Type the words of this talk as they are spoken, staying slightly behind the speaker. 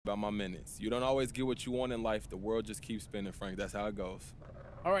about my minutes. You don't always get what you want in life. The world just keeps spinning, Frank. That's how it goes.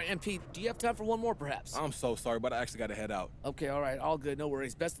 All right, MP, do you have time for one more, perhaps? I'm so sorry, but I actually got to head out. Okay, all right, all good, no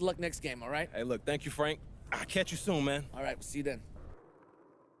worries. Best of luck next game, all right? Hey, look, thank you, Frank. I'll catch you soon, man. All right, we'll see you then.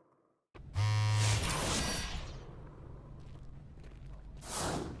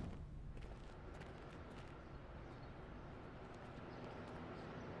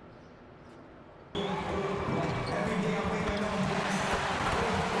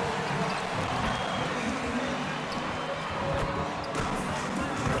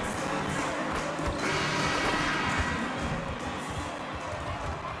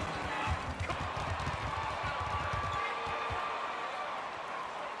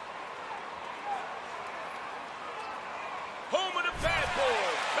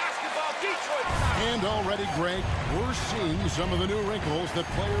 And already, Greg, we're seeing some of the new wrinkles that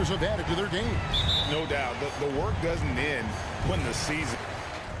players have added to their games. No doubt. The work doesn't end when the season...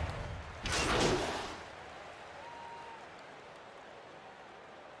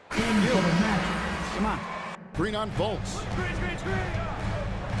 Come on. Green on Fultz.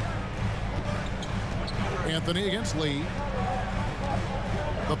 Anthony against Lee.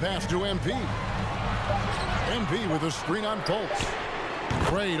 The pass to MP. MP with a screen on Fultz.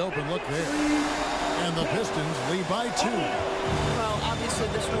 Great open look there. And the Pistons lead by 2. Well, obviously,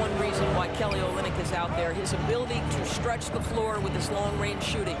 this one reason why Kelly Olynyk is out there, his ability to stretch the floor with his long-range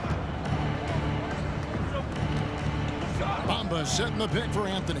shooting. Bamba setting the pick for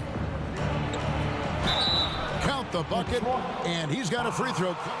Anthony. Count the bucket, and he's got a free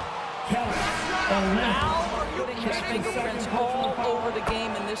throw. Now putting his fingerprints all over the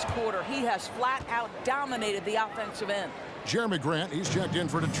game in this quarter. He has flat-out dominated the offensive end. Jeremy Grant, he's checked in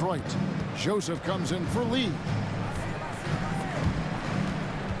for Detroit. Joseph comes in for Lee.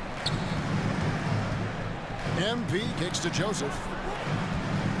 MP kicks to Joseph.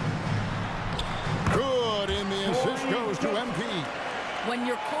 Good, and the assist goes to MP. When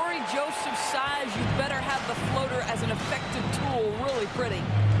you're Corey Joseph's size, you better have the floater as an effective tool. Really pretty.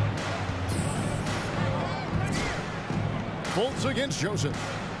 Fultz against Joseph.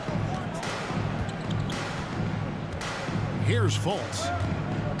 Here's Fultz.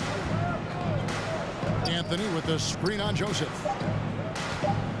 Anthony with the screen on Joseph.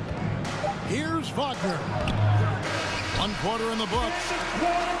 Here's Wagner. 1 quarter in the books.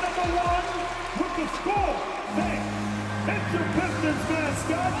 Number 1 with the score. Hey, it's your Pistons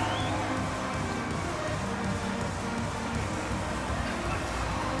mascot.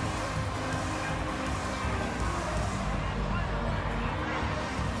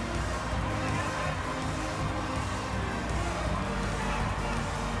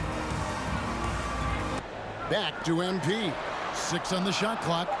 Back to MP. 6 on the shot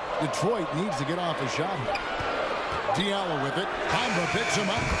clock. Detroit needs to get off a shot. Diallo with it. Bamba picks him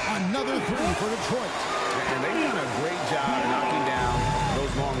up. Another 3 for Detroit. And they've done a great job knocking down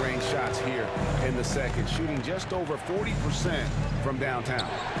those long-range shots here in the second, shooting just over 40% from downtown.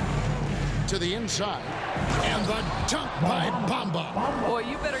 To the inside. And the dunk by Bamba. Boy,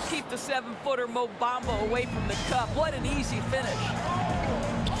 you better keep the 7-footer Mo Bamba away from the cup. What an easy finish.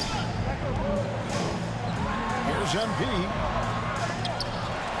 Here's MP.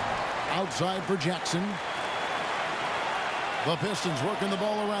 Outside for Jackson. The Pistons working the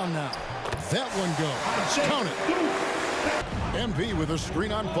ball around now. That one goes. Count it. MP with a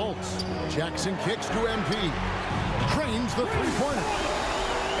screen on Fultz. Jackson kicks to MP. Drains the three-pointer.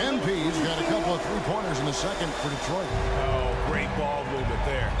 MP's got a couple of three-pointers in the second for Detroit. Oh, great ball movement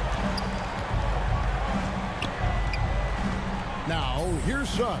there. Now, here's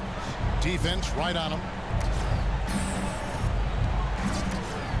Suggs. Defense right on him.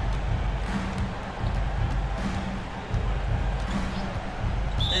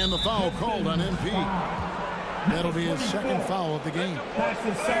 And the foul called on MP. That'll be his second foul of the game. That's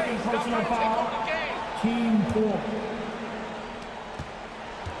the second personal foul. Team 4.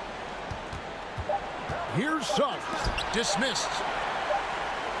 Here's Suggs. Dismissed.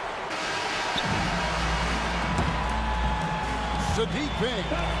 Sadiq Bey.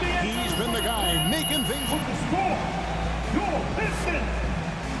 He's been the guy making things. With the score, your Pistons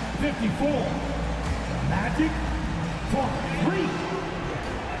 54. Magic for 3.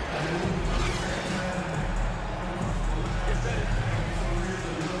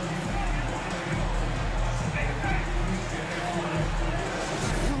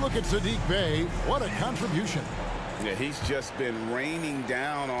 Look at Sadiq Bey. What a contribution. Yeah, he's just been raining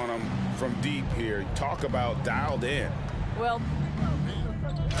down on him from deep here. Talk about dialed in. Well,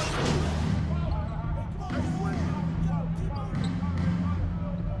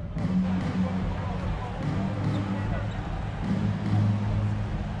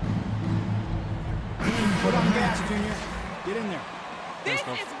 Foot on gas, Junior. Get in there. This is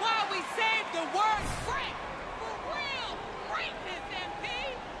why we saved the word great. For real greatness, MP.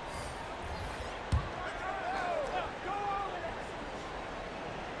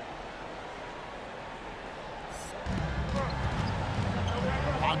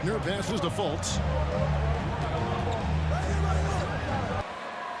 Wagner passes to Fultz.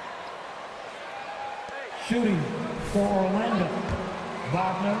 Shooting for Orlando.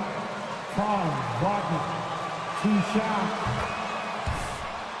 Wagner. Wagner. 2 shots.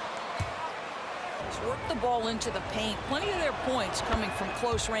 Work the ball into the paint. Plenty of their points coming from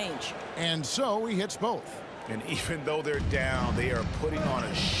close range. And so he hits both. And even though they're down, they are putting on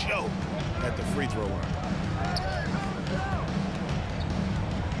a show at the free throw line.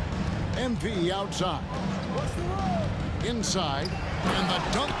 MP outside. Inside. And the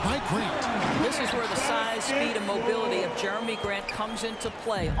dunk by Grant. This is where the size, speed, and mobility of Jeremy Grant comes into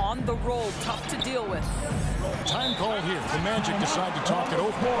play. On the roll, tough to deal with. Time call here. The Magic decide to talk it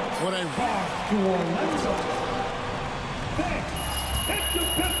over. What a... It's the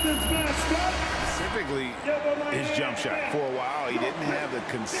Pistons mascot. Specifically, his jump shot. For a while, he didn't have the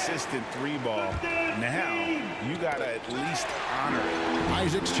consistent 3-ball. Now, you got to at least honor it.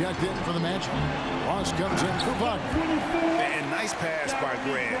 Isaac's checked in for the Magic. Ross comes in for Wagner. And nice pass by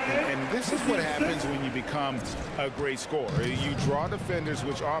Grant. And this is what happens when you become a great scorer. You draw defenders,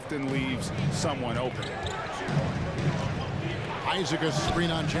 which often leaves someone open. Isaac a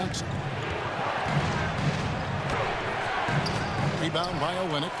screen on Jackson. Rebound by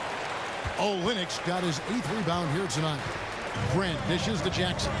Olynyk. Olynyk's got his 8th rebound here tonight. Grant dishes to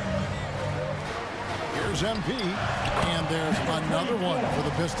Jackson. Here's MP. And there's another one for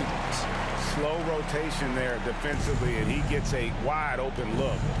the Pistons. Slow rotation there defensively, and he gets a wide open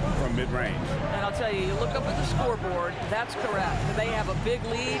look from mid-range. And I'll tell you, you look up at the scoreboard, that's correct. They have a big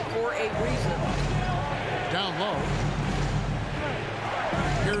lead for a reason. Down low.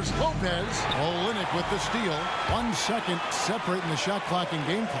 Here's Lopez. Olynyk with the steal. 1 second separating the shot clock and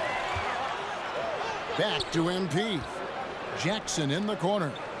game clock. Back to MP. Jackson in the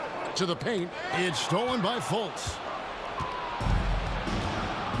corner. To the paint. It's stolen by Fultz.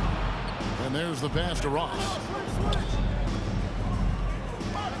 And there's the pass to Ross.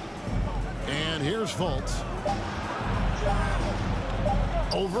 And here's Fultz.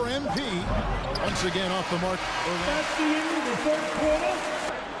 Over MP. Once again off the mark. That's the end of the first quarter.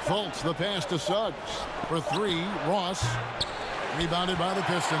 Fultz, the pass to Suggs. For 3, Ross. Rebounded by the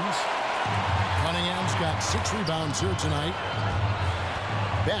Pistons. Cunningham's got 6 rebounds here tonight.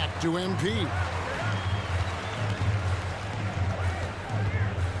 Back to MP.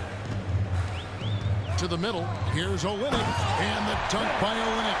 To the middle. Here's Olynyk. And the dunk by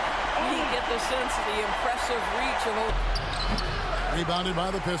Olynyk. You get the sense of the impressive reach of Olynyk. Rebounded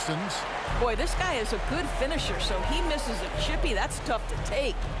by the Pistons. Boy, this guy is a good finisher, so he misses a chippy. That's tough to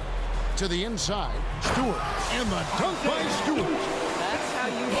take. To the inside. Stewart. And the dunk by Stewart. That's how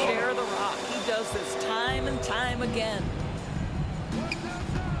you share the rock. He does this time and time again.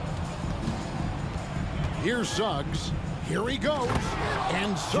 Here's Suggs. Here he goes.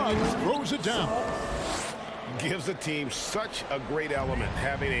 And Suggs throws it down. Gives a team such a great element,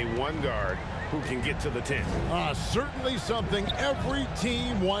 having a 1 guard who can get to the 10. Certainly something every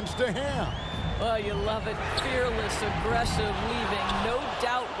team wants to have. Well, you love it. Fearless, aggressive, leaving. No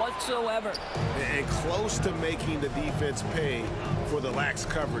doubt whatsoever. And close to making the defense pay for the lax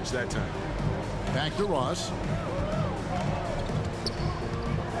coverage that time. Back to Ross.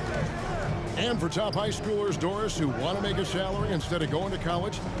 And for top high schoolers, Doris, who want to make a salary instead of going to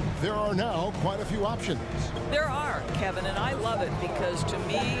college, there are now quite a few options. There are, Kevin, and I love it because to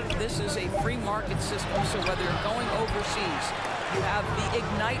me, this is a free market system. So whether you're going overseas, you have the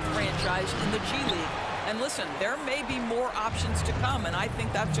Ignite franchise in the G League. And listen, there may be more options to come, and I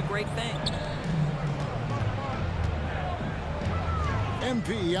think that's a great thing.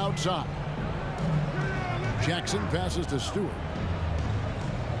 MP outside. Jackson passes to Stewart.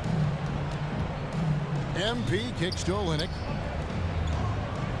 MP kicks to Olynyk.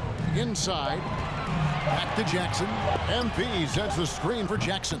 Inside. Back to Jackson. MP sets the screen for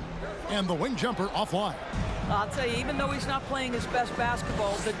Jackson. And the wing jumper offline. I'll tell you, even though he's not playing his best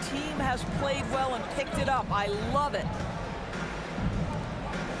basketball, the team has played well and picked it up. I love it.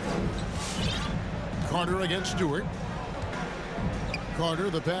 Carter against Stewart. Carter,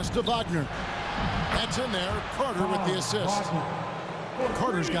 the pass to Wagner. That's in there. Carter with the assist.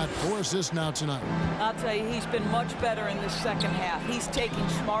 Carter's got 4 assists now tonight. I'll tell you, he's been much better in this second half. He's taking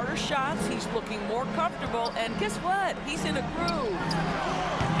smarter shots. He's looking more comfortable. And guess what? He's in a groove.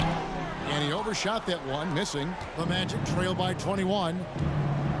 And he overshot that one, missing. The Magic trail by 21.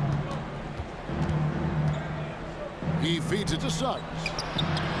 He feeds it to Suggs.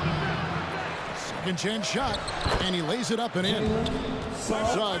 Second chance shot, and he lays it up and in.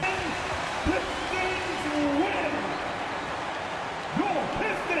 Suggs. Pistons win. Your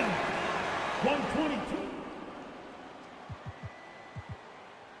Pistons, 122.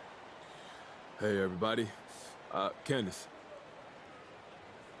 Hey, everybody. Candace.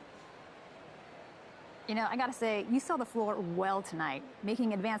 You know, I gotta say, you saw the floor well tonight,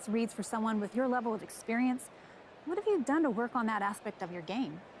 making advanced reads for someone with your level of experience. What have you done to work on that aspect of your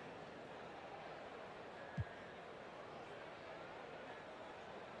game?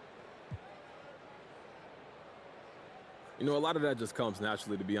 You know, a lot of that just comes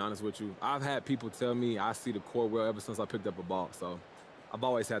naturally, to be honest with you. I've had people tell me I see the court well ever since I picked up a ball, so I've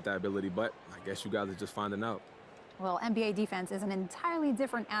always had that ability, but I guess you guys are just finding out. Well, NBA defense is an entirely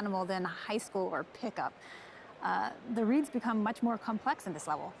different animal than high school or pickup. The reads become much more complex in this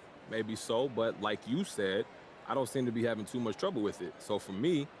level. Maybe so, but like you said, I don't seem to be having too much trouble with it. So for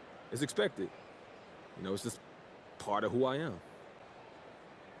me, it's expected. You know, it's just part of who I am.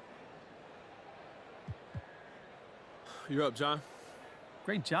 You're up, John.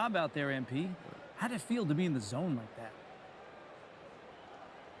 Great job out there, MP. How'd it feel to be in the zone like that?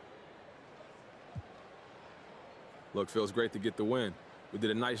 Look, feels great to get the win. We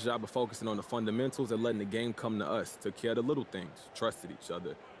did a nice job of focusing on the fundamentals and letting the game come to us. Took care of the little things, trusted each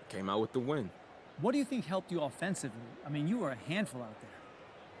other, came out with the win. What do you think helped you offensively? I mean, you were a handful out there.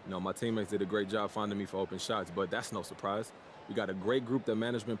 You know, my teammates did a great job finding me for open shots, but that's no surprise. We got a great group that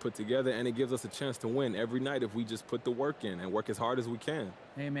management put together, and it gives us a chance to win every night if we just put the work in and work as hard as we can.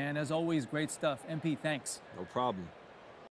 Hey, man, as always, great stuff. MP, thanks. No problem.